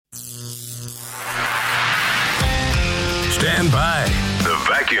Stand by. The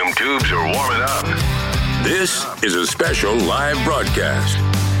vacuum tubes are warming up. This is a special live broadcast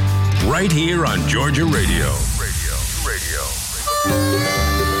right here on Georgia Radio.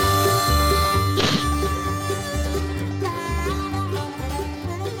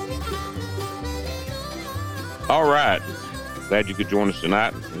 All right. Glad you could join us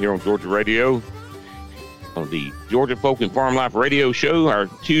tonight here on Georgia Radio. On the Georgia Folk and Farm Life Radio Show, our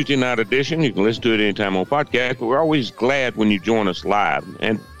Tuesday night edition. You can listen to it anytime on podcast, but we're always glad when you join us live.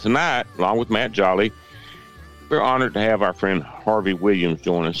 And tonight, along with Matt Jolly, we're honored to have our friend Harvey Williams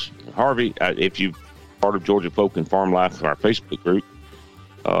join us. Harvey, if you're part of Georgia Folk and Farm Life, our Facebook group,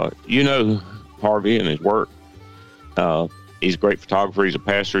 you know Harvey and his work. He's a great photographer. He's a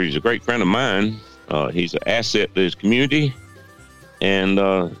pastor. He's a great friend of mine. He's an asset to his community. And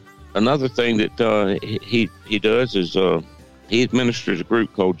another thing that he does is he administers a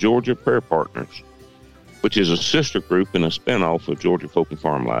group called Georgia Prayer Partners, which is a sister group and a spinoff of Georgia Folk and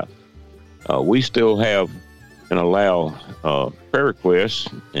Farm Life. We still have and allow prayer requests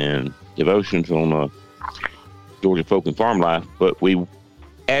and devotions on Georgia Folk and Farm Life, but we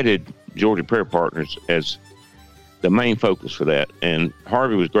added Georgia Prayer Partners as the main focus for that. And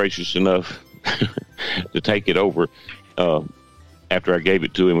Harvey was gracious enough to take it over after I gave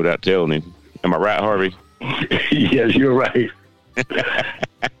it to him without telling him. Am I right, Harvey? Yes, you're right.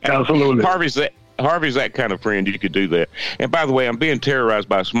 Absolutely. Harvey's that kind of friend. You could do that. And by the way, I'm being terrorized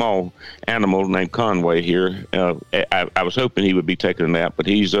by a small animal named Conway here. I was hoping he would be taking a nap, but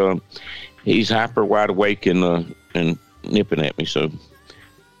he's hyper wide awake and nipping at me. So,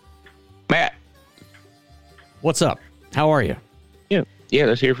 Matt, what's up? How are you? Yeah,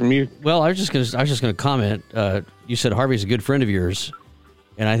 let's hear from you. Well, I was just gonna comment. You said Harvey's a good friend of yours,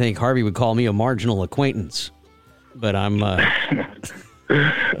 and I think Harvey would call me a marginal acquaintance. But I'm. I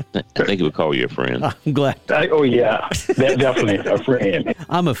think he would call you a friend. I'm glad. Oh yeah, definitely a friend.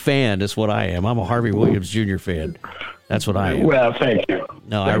 I'm a fan. That's what I am. I'm a Harvey Williams Jr. fan. That's what I am. Well, thank you.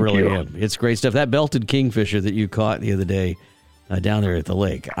 No, I really am. It's great stuff. That belted kingfisher that you caught the other day down there at the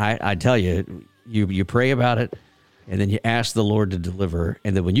lake. I tell you, you pray about it. And then you ask the Lord to deliver,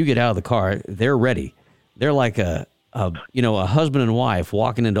 and then when you get out of the car, they're ready. They're like a husband and wife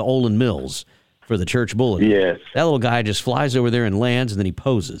walking into Olin Mills for the church bulletin. Yes, that little guy just flies over there and lands, and then he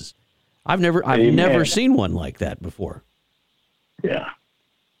poses. I've never seen one like that before. Yeah,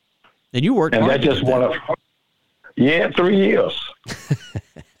 and you worked. And hard that just one of 3 years.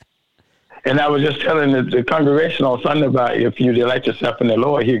 And I was just telling the congregation on Sunday about if you delight yourself in the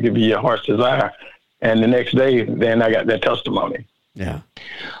Lord, He'll give you your heart's desire. And the next day, then I got that testimony. Yeah.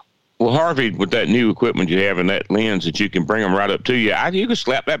 Well, Harvey, with that new equipment you have and that lens that you can bring them right up to you, you could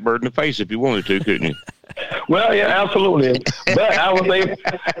slap that bird in the face if you wanted to, couldn't you? Well, yeah, absolutely. But I was able,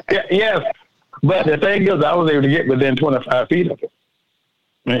 yes. But the thing is, I was able to get within 25 feet of it.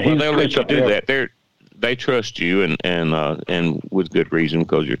 Well, they'll let you do that. They trust you, and with good reason,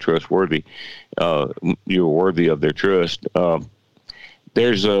 because you're trustworthy. You're worthy of their trust.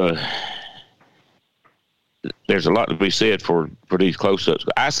 There's a lot to be said for these close-ups.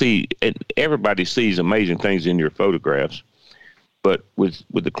 I see, and everybody sees amazing things in your photographs, but with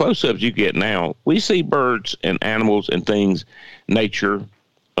the close-ups you get now, we see birds and animals and things, nature,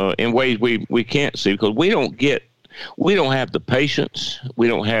 in ways we can't see because we don't have the patience, we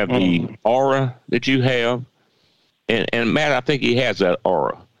don't have the aura that you have, and Matt, I think he has that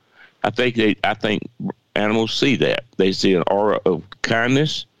aura. I think animals see that. They see an aura of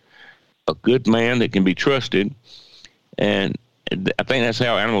kindness, a good man that can be trusted, and I think that's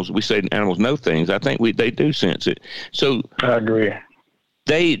how we say animals know things. I think they do sense it. So I agree.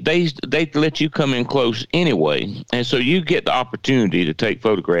 They let you come in close anyway, and so you get the opportunity to take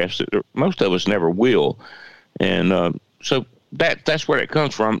photographs that most of us never will, and so that's where it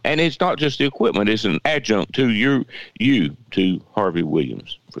comes from. And it's not just the equipment; it's an adjunct to to Harvey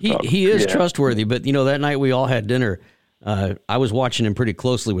Williams. He is trustworthy, but that night we all had dinner. I was watching him pretty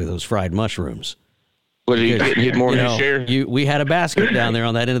closely with those fried mushrooms. Was he getting hit more than his share? We had a basket down there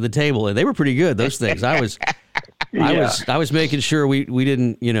on that end of the table, and they were pretty good. Those things. I was making sure we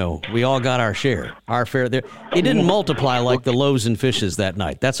didn't. We all got our share, our fair. There, it didn't multiply like the loaves and fishes that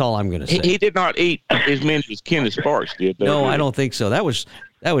night. That's all I'm going to say. He did not eat as many as Kenneth Sparks did. No, I don't think so. That was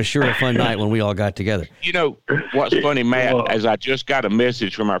sure a fun night when we all got together. What's funny, Matt? As I just got a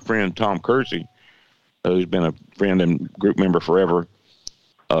message from our friend Tom Kersey, who's been a friend and group member forever.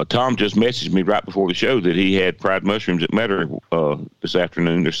 Tom just messaged me right before the show that he had fried mushrooms at Metter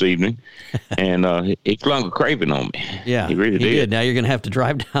this evening, and he flung a craving on me. Yeah, he really did. Now you're going to have to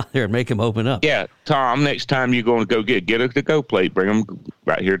drive down there and make him open up. Yeah, Tom, next time you're going to go get a to-go plate, bring them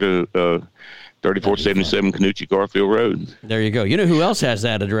right here to 3477 Canucci Garfield Road. There you go. You know who else has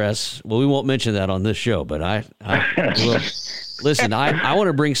that address? Well, we won't mention that on this show, but I will. Listen, I want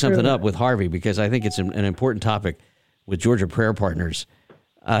to bring something up with Harvey because I think it's an important topic with Georgia Prayer Partners.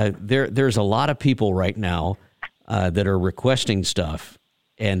 There's a lot of people right now that are requesting stuff,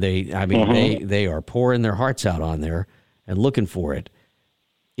 and they are pouring their hearts out on there and looking for it.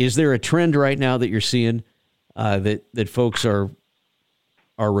 Is there a trend right now that you're seeing that folks are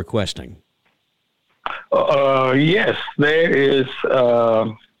requesting? Yes, there is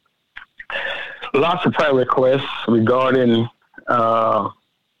lots of prayer requests regarding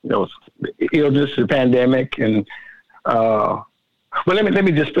illness, the pandemic, and but let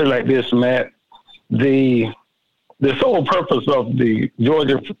me just put it like this, Matt. The sole purpose of the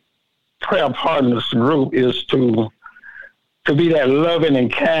Georgia Prayer Partners group is to be that loving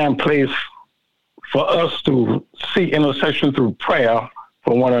and kind place for us to seek intercession through prayer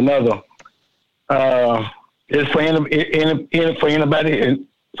for one another. It's for anybody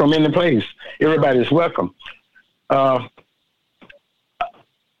from any place. Everybody's welcome. I'm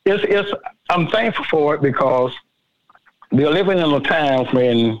thankful for it because we're living in a time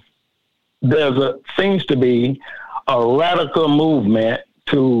when seems to be a radical movement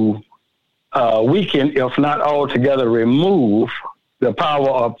to weaken, if not altogether remove, the power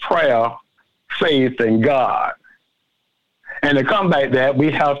of prayer, faith, and God. And to combat that,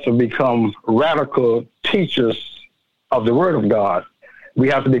 we have to become radical teachers of the Word of God. We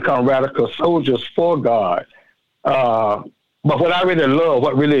have to become radical soldiers for God. But what I really love,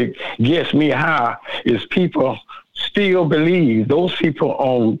 what really gets me high, is people still believe. Those people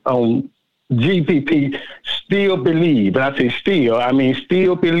on GPP still believe. And I say still, I mean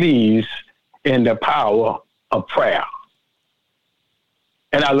still believes in the power of prayer.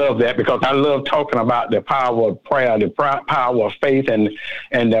 And I love that because I love talking about the power of prayer, the power of faith, and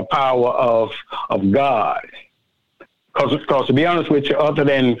the power of God. Because to be honest with you, other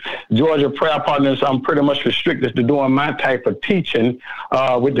than Georgia Prayer Partners, I'm pretty much restricted to doing my type of teaching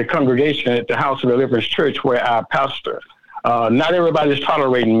with the congregation at the House of Deliverance Church where I pastor. Not everybody's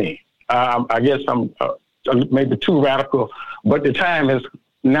tolerating me. I guess I'm maybe too radical, but the time is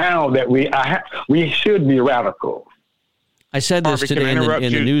now that we should be radical. I said this Harvey, today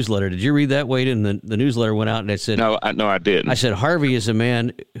in the newsletter. Did you read that, Wade? And the newsletter went out and it said... No, I didn't. I said, Harvey is a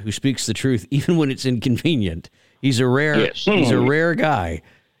man who speaks the truth even when it's inconvenient. He's a rare guy,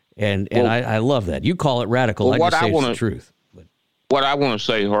 and I love that. You call it radical. Well, I just say it's the truth. What I want to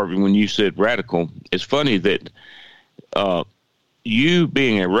say, Harvey, when you said radical, it's funny that you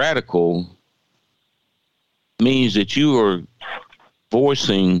being a radical means that you are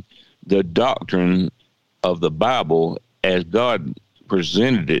voicing the doctrine of the Bible as God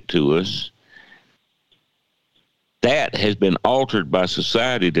presented it to us. That has been altered by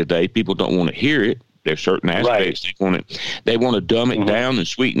society today. People don't want to hear it. There's certain aspects they want to dumb it down and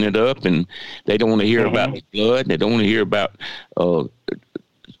sweeten it up, and they don't want to hear about the blood. They don't want to hear about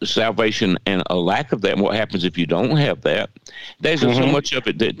salvation and a lack of that. And what happens if you don't have that? There's so much of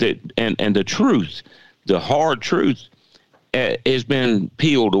it that and the truth, the hard truth, has been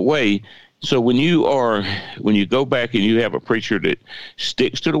peeled away. So when you go back and you have a preacher that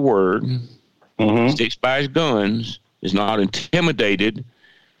sticks to the word, sticks by his guns, is not intimidated,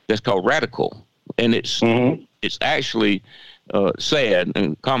 that's called radical. And it's actually sad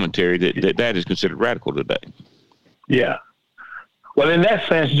and commentary that is considered radical today. Yeah. Well, in that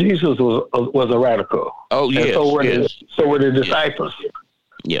sense, Jesus was a radical. Oh, yes. So were the disciples.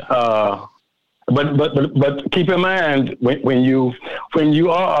 Yeah. But keep in mind when you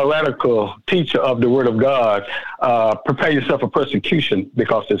are a radical teacher of the Word of God, prepare yourself for persecution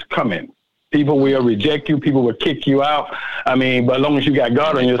because it's coming. People will reject you. People will kick you out. I mean, but as long as you got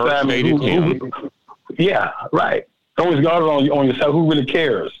God on your side, yeah, right. As long as God on your side, who really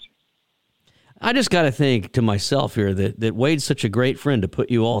cares? I just got to think to myself here that Wade's such a great friend to put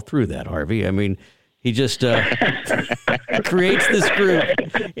you all through that, Harvey. I mean, he just creates this group,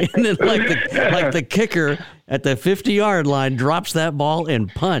 and then like the kicker at the 50-yard line drops that ball and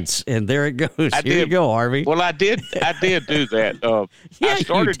punts, and there it goes. Here you go, Harvey. Well, I did do that. Yeah, I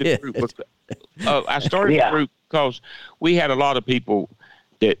started the group. The group because we had a lot of people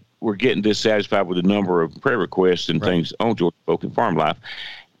that were getting dissatisfied with the number of prayer requests and things on Georgia Folk and Farm Life,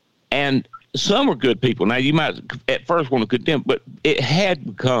 and some were good people. Now, you might at first want to condemn, but it had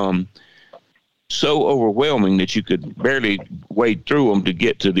become so overwhelming that you could barely wade through them to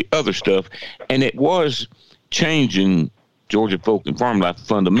get to the other stuff. And it was changing Georgia folk and farm life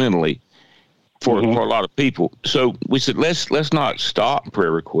fundamentally for a lot of people. So we said, let's not stop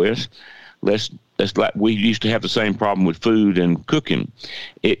prayer requests. Let's like we used to have the same problem with food and cooking.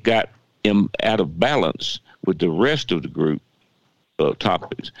 It got out of balance with the rest of the group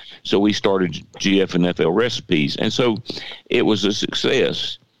topics. So we started GF&FL recipes, and so it was a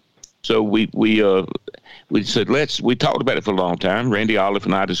success. So we said we talked about it for a long time. Randy Olive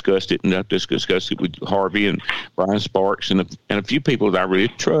and I discussed it, and I discussed it with Harvey and Brian Sparks and a few people that I really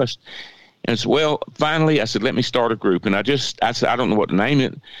trust. And so, well, finally I said, let me start a group. And I said, I don't know what to name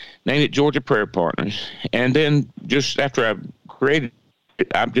it. Name it Georgia Prayer Partners. And then just after I created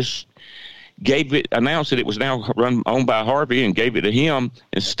it, I just announced that it was now owned by Harvey, and gave it to him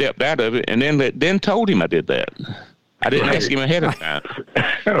and stepped out of it. And then told him I did that. I didn't ask him ahead of time.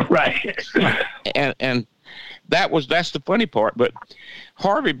 Right. And that's the funny part. But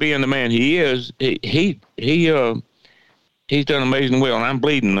Harvey, being the man he is, he's done amazingly well. And I'm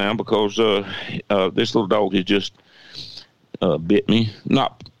bleeding now because this little dog has just bit me.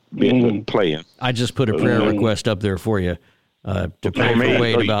 Not bit, but playing. I just put a prayer request up there for you to pray for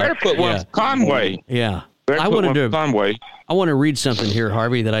Wade about. You better put one for Conway. Yeah. I want to read something here,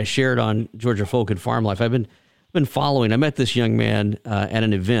 Harvey, that I shared on Georgia Folk and Farm Life. I've been following. I met this young man at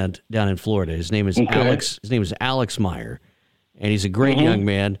an event down in Florida. His name is Alex. His name is Alex Meyer, and he's a great young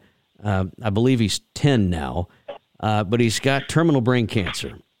man. I believe he's 10 now, but he's got terminal brain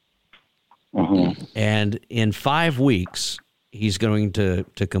cancer. And in 5 weeks, he's going to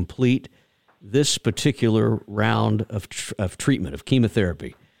complete this particular round of treatment, of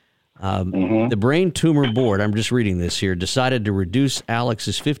chemotherapy. The Brain Tumor Board, I'm just reading this here, decided to reduce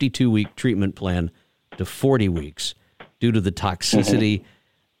Alex's 52-week treatment plan to 40 weeks due to the toxicity,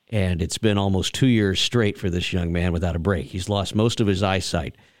 and it's been almost 2 years straight for this young man without a break. He's lost most of his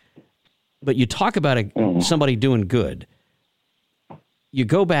eyesight. But you talk about somebody doing good. You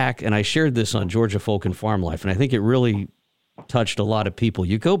go back, and I shared this on Georgia Folk and Farm Life, and I think it really touched a lot of people.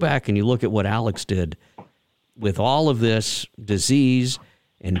 You go back and you look at what Alex did with all of this disease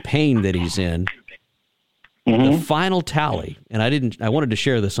and pain that he's in. The final tally, and I wanted to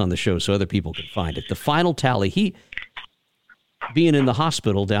share this on the show so other people could find it. The final tally, he being in the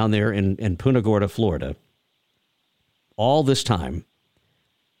hospital down there in Punta Gorda, Florida, all this time,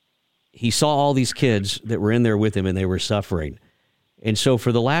 he saw all these kids that were in there with him and they were suffering. And so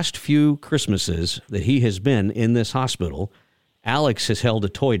for the last few Christmases that he has been in this hospital, Alex has held a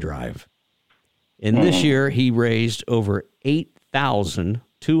toy drive. And this year he raised over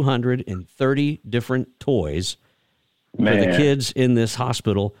 8,230 different toys for the kids in this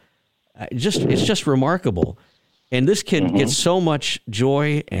hospital. It's just remarkable. And this kid gets so much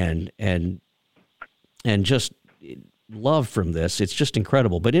joy and just love from this. It's just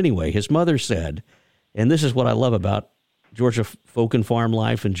incredible. But anyway, his mother said, and this is what I love about Georgia Folk and Farm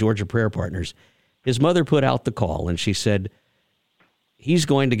Life and Georgia Prayer Partners. His mother put out the call, and she said he's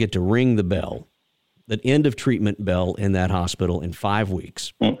going to get to ring the bell, the end of treatment bell in that hospital in 5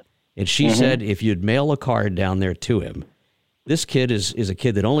 weeks. And she said if you'd mail a card down there to him, this kid is a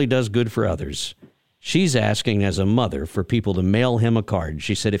kid that only does good for others. She's asking as a mother for people to mail him a card.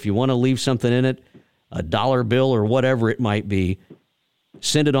 She said if you want to leave something in it, a dollar bill or whatever it might be,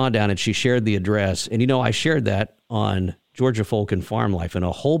 send it on down. And she shared the address. And, I shared that on Georgia Folk and Farm Life, and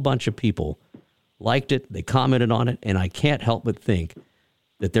a whole bunch of people liked it. They commented on it, and I can't help but think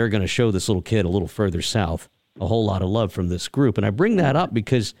that they're going to show this little kid a little further south a whole lot of love from this group. And I bring that up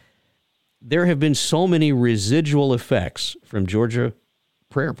because there have been so many residual effects from Georgia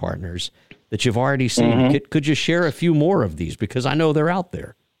Prayer Partners that you've already seen. Could you share a few more of these? Because I know they're out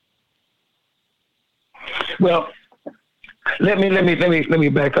there. Well, let me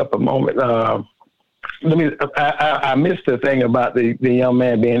back up a moment. I missed the thing about the young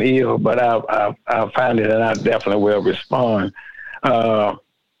man being ill, but I'll find it and I definitely will respond.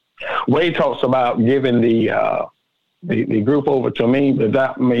 Wade talks about giving the group over to me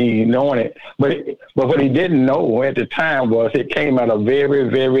without me knowing it. But what he didn't know at the time was it came at a very,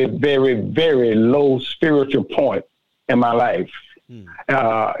 very, very, very low spiritual point in my life.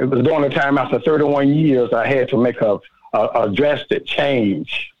 It was during the time after 31 years I had to make a drastic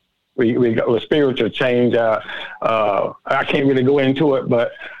change. We got a spiritual change. I can't really go into it,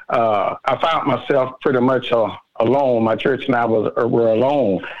 but I found myself pretty much alone. My church and I were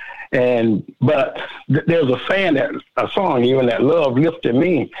alone. But there's a song even that love lifted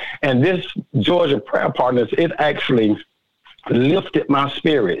me. And this Georgia Prayer Partners, it actually lifted my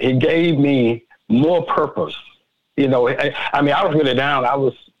spirit. It gave me more purpose. I was really down. I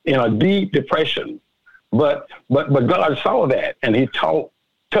was in a deep depression. But God saw that, and He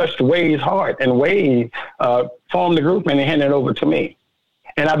touched Wade's heart, and Wade formed the group and he handed it over to me.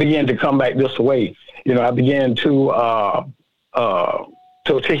 And I began to come back this way. You know, I began to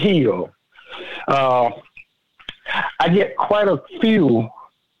heal. I get quite a few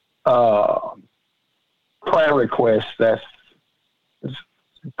prayer requests that's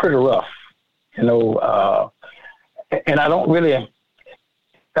pretty rough, you know, and I don't really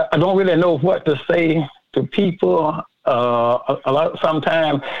know what to say to people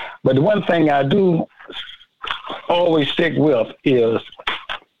sometimes. But the one thing I do always stick with is,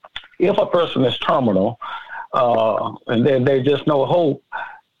 if a person is terminal and there's just no hope,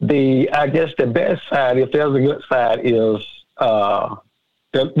 I guess the best side, if there's a good side, is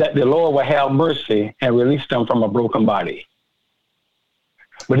that the Lord will have mercy and release them from a broken body.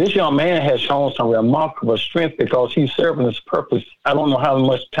 But this young man has shown some remarkable strength because he's serving his purpose. I don't know how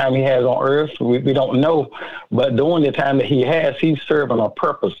much time he has on earth. We don't know. But during the time that he has, he's serving a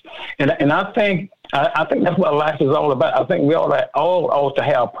purpose. And I think that's what life is all about. I think we all ought to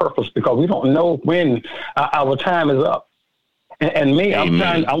have purpose, because we don't know when our time is up. And me,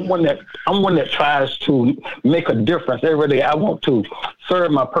 I'm one that tries to make a difference every day. I want to serve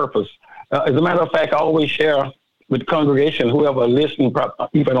my purpose. As a matter of fact, I always share with the congregation, whoever listens,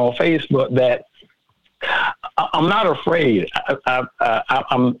 even on Facebook, that I'm not afraid.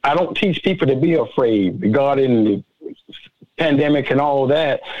 I don't teach people to be afraid regarding the pandemic and all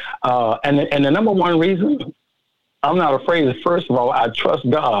that. And the number one reason I'm not afraid is, first of all, I trust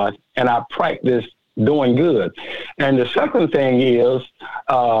God and I practice doing good. And the second thing is,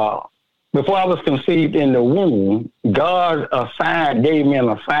 before I was conceived in the womb, God gave me an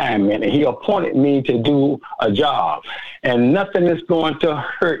assignment, and He appointed me to do a job. And nothing is going to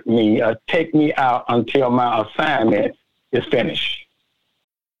hurt me or take me out until my assignment is finished.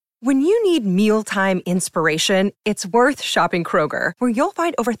 When you need mealtime inspiration, it's worth shopping Kroger, where you'll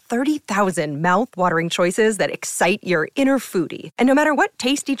find over 30,000 mouth-watering choices that excite your inner foodie. And no matter what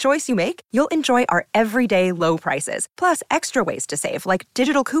tasty choice you make, you'll enjoy our everyday low prices, plus extra ways to save, like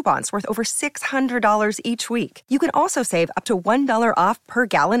digital coupons worth over $600 each week. You can also save up to $1 off per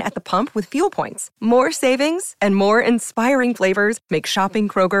gallon at the pump with fuel points. More savings and more inspiring flavors make shopping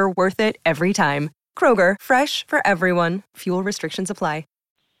Kroger worth it every time. Kroger, fresh for everyone. Fuel restrictions apply.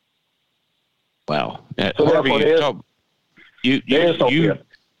 Wow. Harvey,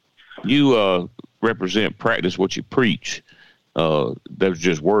 you represent practice what you preach. There's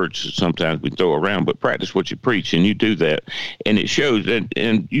just words sometimes we throw around, but practice what you preach, and you do that. And it shows,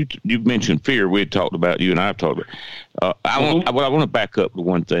 and you mentioned fear. We had talked about, you and I have talked about. I want to back up to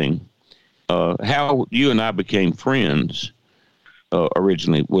one thing. How you and I became friends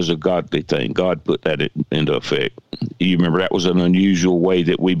originally was a godly thing. God put that into effect. You remember that was an unusual way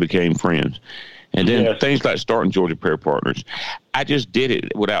that we became friends. And then things like starting Georgia Prayer Partners, I just did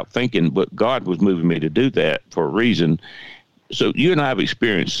it without thinking, but God was moving me to do that for a reason. So you and I have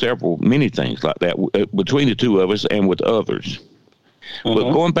experienced many things like that between the two of us and with others.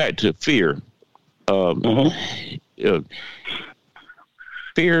 But going back to fear,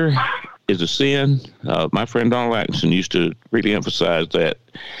 fear is a sin. My friend Donald Atkinson used to really emphasize that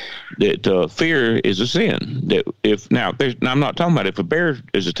fear is a sin. That I'm not talking about if a bear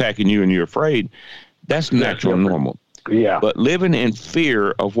is attacking you and you're afraid, that's natural and normal. Yeah. But living in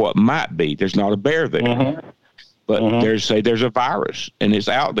fear of what might be, there's not a bear there. But there's a virus and it's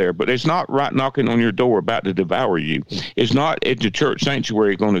out there, but it's not right knocking on your door about to devour you. It's not at the church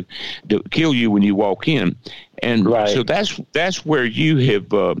sanctuary going to kill you when you walk in. And so that's where you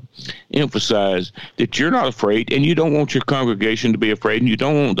have emphasized that you're not afraid, and you don't want your congregation to be afraid, and you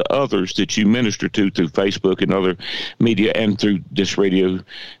don't want the others that you minister to through Facebook and other media and through this radio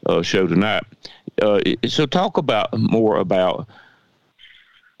show tonight. So talk more about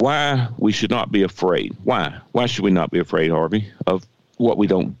why we should not be afraid. Why should we not be afraid, Harvey, of what we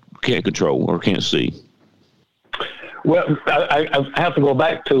can't control or can't see? Well, I have to go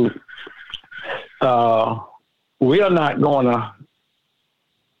back to we are not going to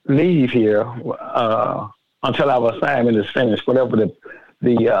leave here until our assignment is finished, whatever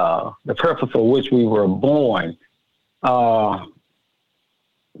the purpose for which we were born.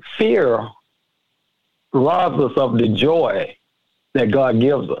 Fear robs us of the joy that God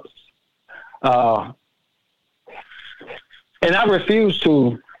gives us. And I refuse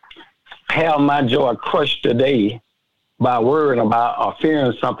to have my joy crushed today by worrying about or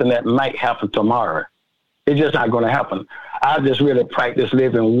fearing something that might happen tomorrow. It's just not going to happen. I just really practice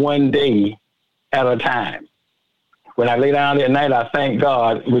living one day at a time. when I lay down at night, I thank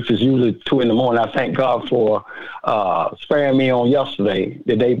God, which is usually 2 a.m. I thank God for sparing me on yesterday,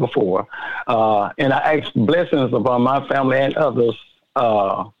 the day before. And I ask blessings upon my family and others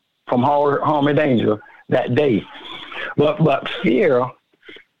from harm and danger that day. But fear,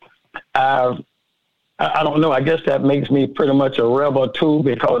 I don't know. I guess that makes me pretty much a rebel too,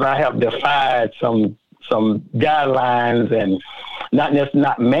 because I have defied some guidelines and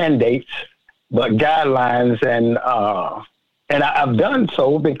not mandates, but guidelines, and I've done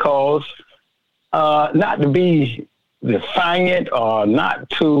so because not to be defiant or not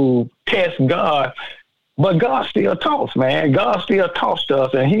to test God, but God still talks, man. God still talks to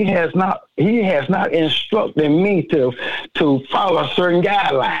us, and He has not instructed me to follow certain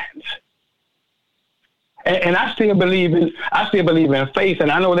guidelines. And I still believe in faith,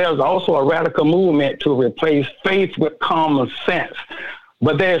 and I know there's also a radical movement to replace faith with common sense.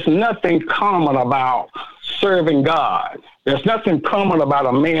 But there's nothing common about serving God. There's nothing common about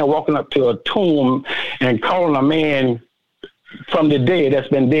a man walking up to a tomb and calling a man from the dead that's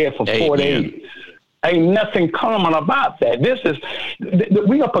been dead for 4 days. Ain't nothing common about that.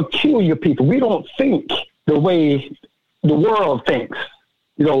 We are peculiar people. We don't think the way the world thinks.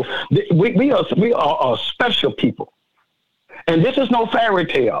 You know, we are a special people. And this is no fairy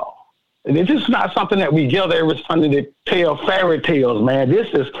tale. This is not something that we gather every Sunday to tell fairy tales, man. This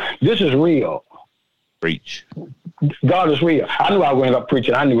is real. Preach. God is real. I knew I would end up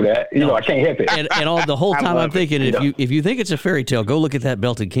preaching. I knew that. You know, I can't help it. And all the whole time I'm thinking, if you think it's a fairy tale, go look at that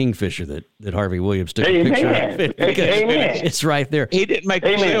belted kingfisher that Harvey Williams took a picture of. Amen. It's right there. He didn't make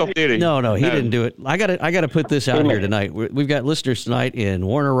it himself, did he? No, he didn't do it. I got to put this out here tonight. We've got listeners tonight in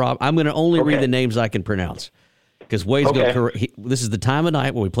Warner Rob. I'm going to only read the names I can pronounce, because Wade's going to correct. This is the time of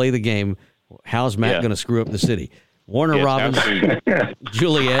night when we play the game. How's Matt going to screw up the city? Warner Robins,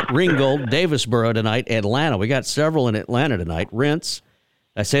 Juliet, Ringgold, Davisboro tonight, Atlanta. We got several in Atlanta tonight. Rents.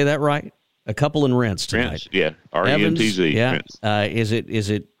 Did I say that right? A couple in Rents tonight. Rents, yeah. R-E-N-T-Z. Yeah. Rents. Is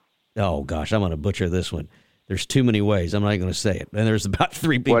it? Oh gosh, I'm going to butcher this one. There's too many ways. I'm not going to say it. And there's about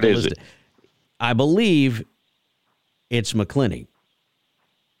 3 people what is listed. I believe it's McClenny.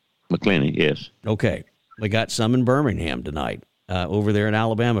 McClenny, yes. Okay. We got some in Birmingham tonight, over there in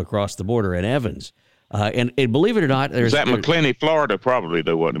Alabama across the border, in Evans. And believe it or not, is that McClenny, Florida? Probably,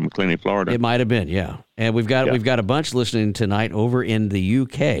 though, wasn't it? McClenny, Florida. It might have been, yeah. And we've got a bunch listening tonight over in the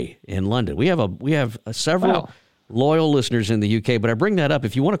UK, in London. We have several loyal listeners in the UK. But I bring that up.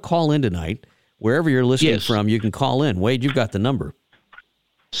 If you want to call in tonight, wherever you're listening from, you can call in. Wade, you've got the number.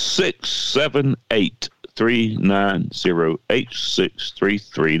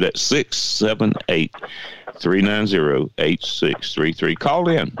 678-390-8633. That's 678-390-8633. Call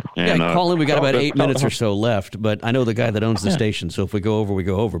in. And, call in. We got about 8 minutes or so left, but I know the guy that owns the station, so if we go over, we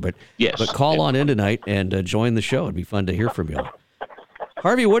go over. But call on in tonight and join the show. It'd be fun to hear from you.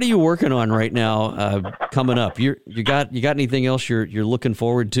 Harvey, what are you working on right now coming up? You got anything else you're looking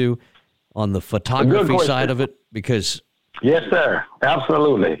forward to on the photography side of it? Because yes, sir,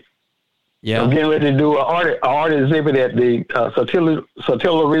 absolutely. Yeah, I'm getting ready to do an art exhibit at the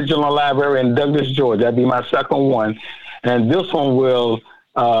Sotillo Regional Library in Douglas, Georgia. That'd be my second one, and this one will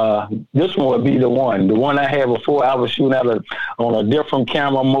be the one I had before. I was shooting on a different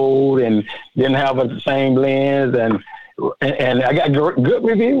camera mode and didn't have the same lens, and I got good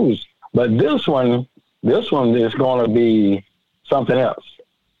reviews. But this one is going to be something else.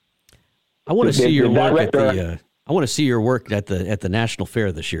 I want to see your work I want to see your work at the National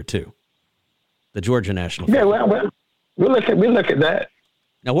Fair this year too. The Georgia National Fair. Yeah, well, we look at that.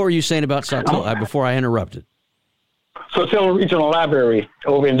 Now, what were you saying about Sotillo before I interrupted? Sotillo Regional Library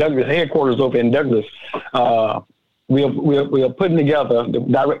over in Douglas, headquarters over in Douglas. We are putting together, the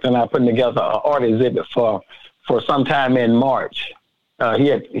director and I are putting together an art exhibit for sometime in March. He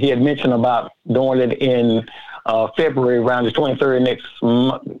had mentioned about doing it in February, around the 23rd next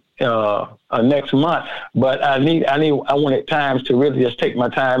month. But I wanted times to really just take my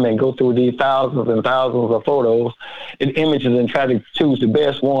time and go through these thousands and thousands of photos and images and try to choose the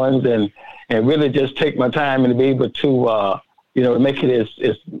best ones and really just take my time and be able to make it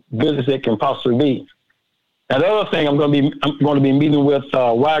as good as it can possibly be. And the other thing, I'm going to be meeting with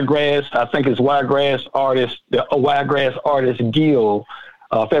Wiregrass. I think it's Wiregrass Artists, the Wiregrass Artists Guild,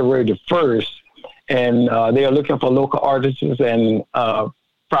 February the 1st, and they are looking for local artists, and I'm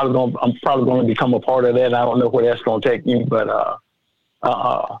probably going to become a part of that. I don't know where that's going to take me, but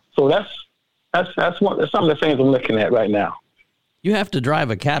so that's some of the things I'm looking at right now. You have to drive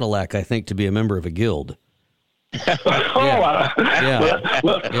a Cadillac, I think, to be a member of a guild. I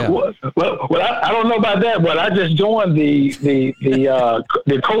don't know about that, but I just joined the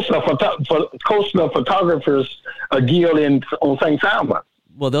Coastal Photographers Guild on St. Simon.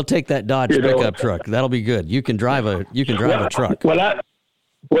 Well, they'll take that Dodge pickup truck. That'll be good. You can drive a truck. Well,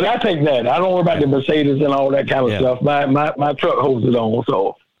 I take that. I don't worry about the Mercedes and all that kind of stuff. My truck holds it on.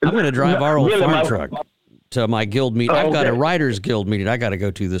 So I'm going to drive our old farm truck to my guild meeting. I've got a Writers Guild meeting I got to go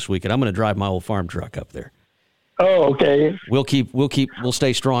to this week, and I'm going to drive my old farm truck up there. Oh, okay. We'll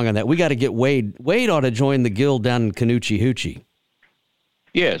stay strong on that. We got to get Wade. Wade ought to join the guild down in Canoochee Hoochie.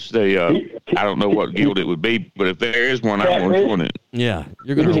 Yes, I don't know what guild it would be, but if there is one, I want to join it. Yeah,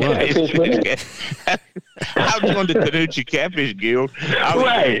 you're going to run it. I'll join the Canoochee Catfish Guild.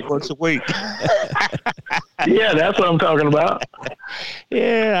 I'll once a week. Yeah, that's what I'm talking about.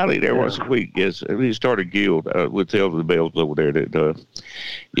 Yeah, I'll eat there once a week. Yes, we start a guild. We'll tell the bells over there that,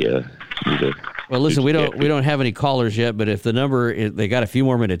 Well, listen, we don't have any callers yet, but if the number they got a few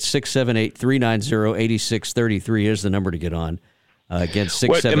more minutes, 678-390-8633 is the number to get on. Against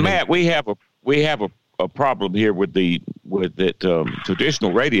 678. Well, Matt, we have a problem here with that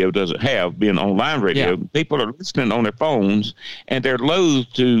traditional radio doesn't have, being online radio. Yeah. People are listening on their phones, and they're loath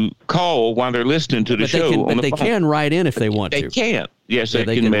to call while they're listening to the show. But they can write in if they want to. They can. Yes, they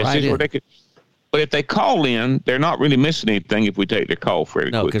can message, or they could. But if they call in, they're not really missing anything if we take their call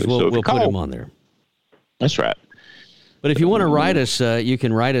fairly quickly. No, because we'll put them on there. That's right. But if you want to write us, you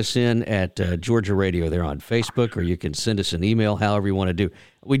can write us in at Georgia Radio there on Facebook, or you can send us an email, however you want to do.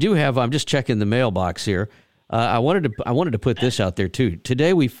 We do have, I'm just checking the mailbox here. I wanted to put this out there too.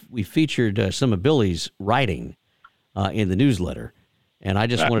 Today we featured some of Billy's writing in the newsletter, and I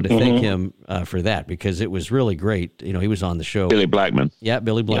just wanted to thank him for that, because it was really great. You know, he was on the show. Billy Blackman. Yeah,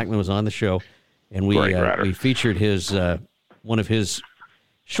 Billy Blackman was on the show, and we featured his one of his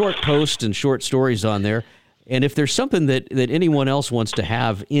short posts and short stories on there. And if there's something that anyone else wants to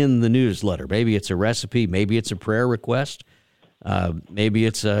have in the newsletter, maybe it's a recipe, maybe it's a prayer request, maybe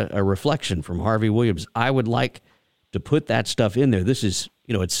it's a reflection from Harvey Williams, I would like to put that stuff in there. This is,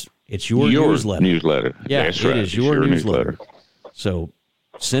 it's your newsletter. Yeah, that's right. It is your newsletter. So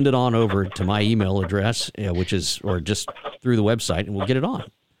send it on over to my email address, which is, or just through the website, and we'll get it on.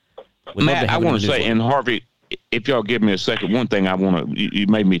 Matt, I want to say, and Harvey, if y'all give me a second, one thing you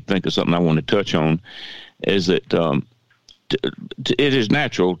made me think of something I want to touch on, is that it is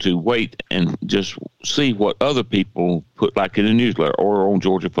natural to wait and just see what other people put, like in the newsletter or on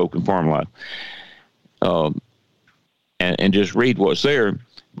Georgia Folk and Farm Life, and just read what's there.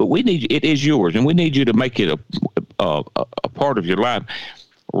 But it is yours, and we need you to make it a part of your life.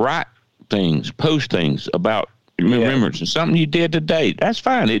 Write things, post things about remembrance and something you did today. That's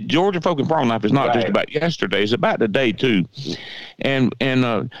fine. Georgia Folk and Farm Life is not just about yesterday; it's about today too. And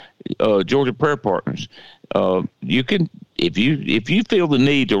Georgia Prayer Partners, you can, if you feel the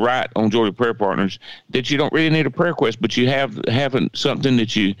need to write on Georgia Prayer Partners that you don't really need a prayer request, but you haven't something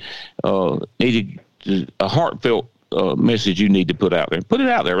that you need a heartfelt message you need to put out there. Put it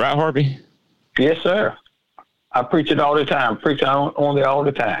out there, right, Harvey? Yes, sir. I preach it all the time. Preach on there all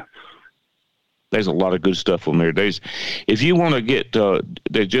the time. There's a lot of good stuff on there. If you want to get,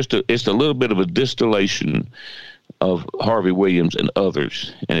 it's a little bit of a distillation of Harvey Williams and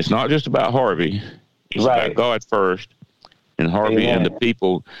others. And it's not just about Harvey. It's about God first, and Harvey and the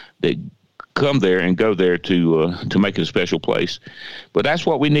people that come there and go there to make it a special place. But that's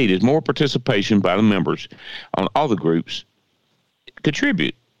what we need, is more participation by the members on all the groups.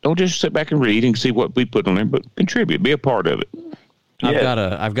 Contribute. Don't just sit back and read and see what we put on there, but contribute. Be a part of it.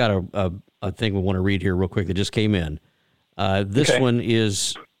 I've got a thing we want to read here real quick that just came in. This one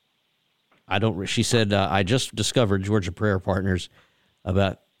is, she said, I just discovered Georgia Prayer Partners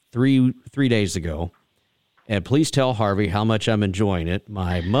about three days ago, and please tell Harvey how much I'm enjoying it.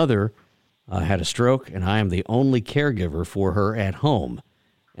 My mother had a stroke, and I am the only caregiver for her at home,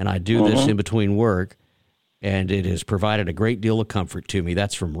 and I do this in between work, and it has provided a great deal of comfort to me.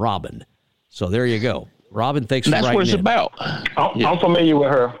 That's from Robin. So there you go. Robin, thanks for writing in. That's what it's about. I'm familiar with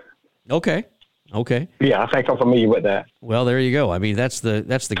her. Okay. Yeah, I think I'm familiar with that. Well, there you go. I mean, that's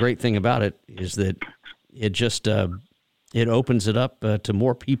the great thing about it, is that it just it opens it up to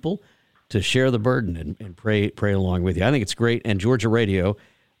more people to share the burden and pray along with you. I think it's great. And Georgia Radio,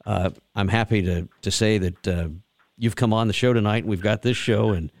 I'm happy to say that you've come on the show tonight, and we've got this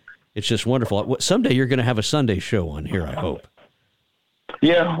show, and it's just wonderful. Someday you're going to have a Sunday show on here, I hope.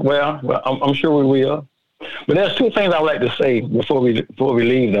 Yeah, well, I'm sure we will. But there's two things I would like to say before we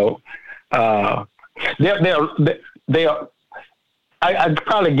leave, though. I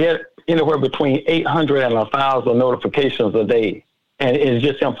probably get anywhere between 800 and 1,000 notifications a day, and it's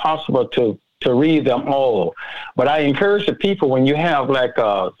just impossible to to read them all. But I encourage the people, when you have like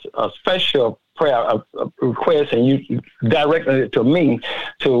a special prayer a request and you directed it to me,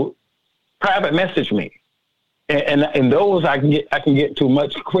 to private message me. And those I can get to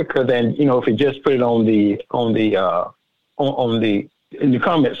much quicker than, you know, if you just put it in the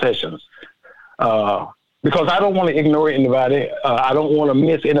comment sessions. Because I don't want to ignore anybody. I don't want to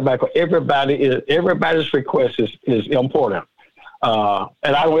miss anybody. Everybody's request is important.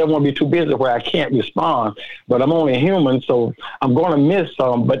 And I don't ever want to be too busy where I can't respond. But I'm only human, so I'm going to miss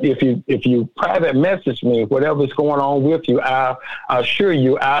some. But if you private message me, whatever's going on with you, I assure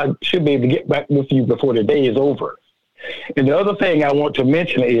you I should be able to get back with you before the day is over. And the other thing I want to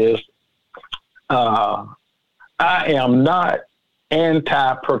mention is I am not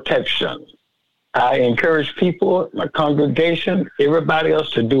anti-protection. I encourage people, my congregation, everybody else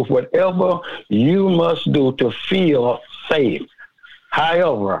to do whatever you must do to feel safe.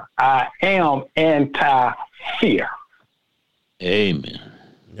 However, I am anti-fear. Amen.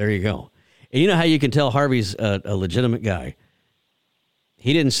 There you go. And you know how you can tell Harvey's a legitimate guy?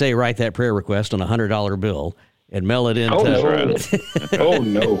 He didn't say write that prayer request on a $100 bill and mail it in. Oh, no. Oh,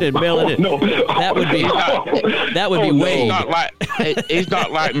 no. And mail it in. No. That would be Wade. He's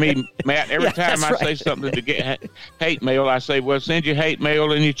not like me, Matt. Every time I right. say something to get hate mail, I say, well, send your hate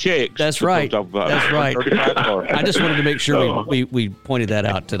mail and your checks. That's right. That's right. I just wanted to make sure we pointed that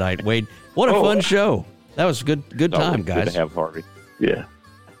out tonight. Wade, what a fun show. That was good time, guys. Good to have Harvey. Yeah.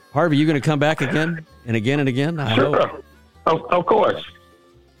 Harvey, you going to come back again and again and again? I Sure. hope. Of course.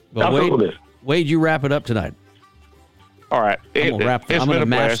 But Wade, you wrap it up tonight. All right. It's been a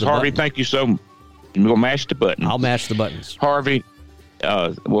blast. Harvey, thank you so much. You're going to mash the buttons. I'll mash the buttons. Harvey,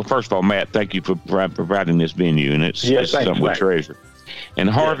 well, first of all, Matt, thank you for providing this venue, and it's something we treasure. And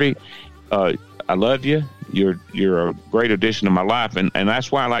Harvey, I love you. You're a great addition to my life, and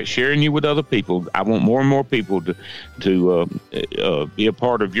that's why I like sharing you with other people. I want more and more people to be a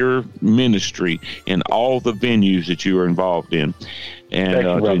part of your ministry in all the venues that you are involved in, and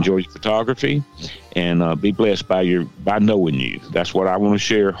to enjoy your photography, and be blessed by knowing you. That's what I want to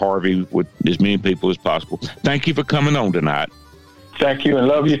share, Harvey, with as many people as possible. Thank you for coming on tonight. Thank you, and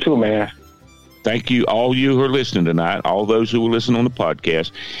love you too, man. Thank you, all you who are listening tonight, all those who will listen on the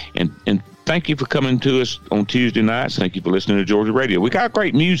podcast, and thank you for coming to us on Tuesday nights. Thank you for listening to Georgia Radio. We got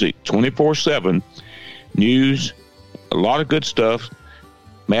great music, 24/7, news, a lot of good stuff.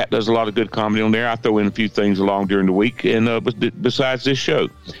 Matt does a lot of good comedy on there. I throw in a few things along during the week, and besides this show.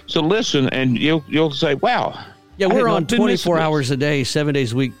 So listen, and you'll say, wow. Yeah, we're on 24 hours a day, 7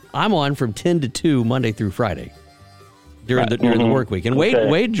 days a week. I'm on from 10 to 2, Monday through Friday, during the work week. And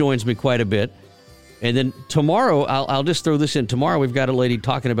Wade joins me quite a bit. And then tomorrow, I'll just throw this in. Tomorrow, we've got a lady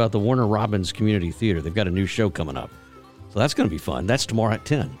talking about the Warner Robins Community Theater. They've got a new show coming up. So that's going to be fun. That's tomorrow at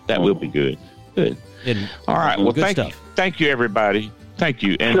 10. That will be good. Good. All right. Well, thank you, everybody. Thank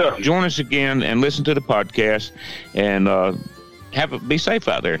you. And join us again and listen to the podcast, and be safe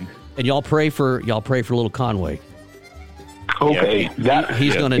out there. And y'all pray for little Conway. Okay.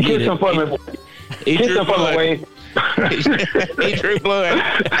 He's going to need it. He drew blood. He drew blood.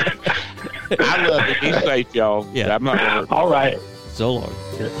 I love it. Be safe, y'all. Yeah. I'm not going to hurt. All right. So long.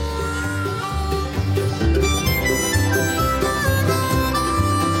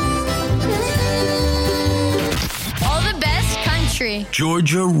 All the best country.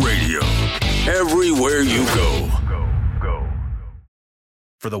 Georgia Radio. Everywhere you go.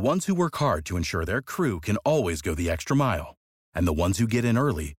 For the ones who work hard to ensure their crew can always go the extra mile, and the ones who get in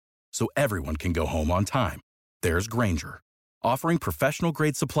early so everyone can go home on time, there's Grainger, offering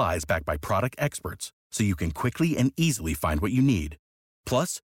professional-grade supplies backed by product experts so you can quickly and easily find what you need.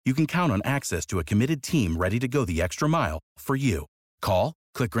 Plus, you can count on access to a committed team ready to go the extra mile for you. Call,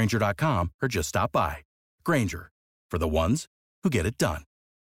 click Grainger.com, or just stop by. Grainger, for the ones who get it done.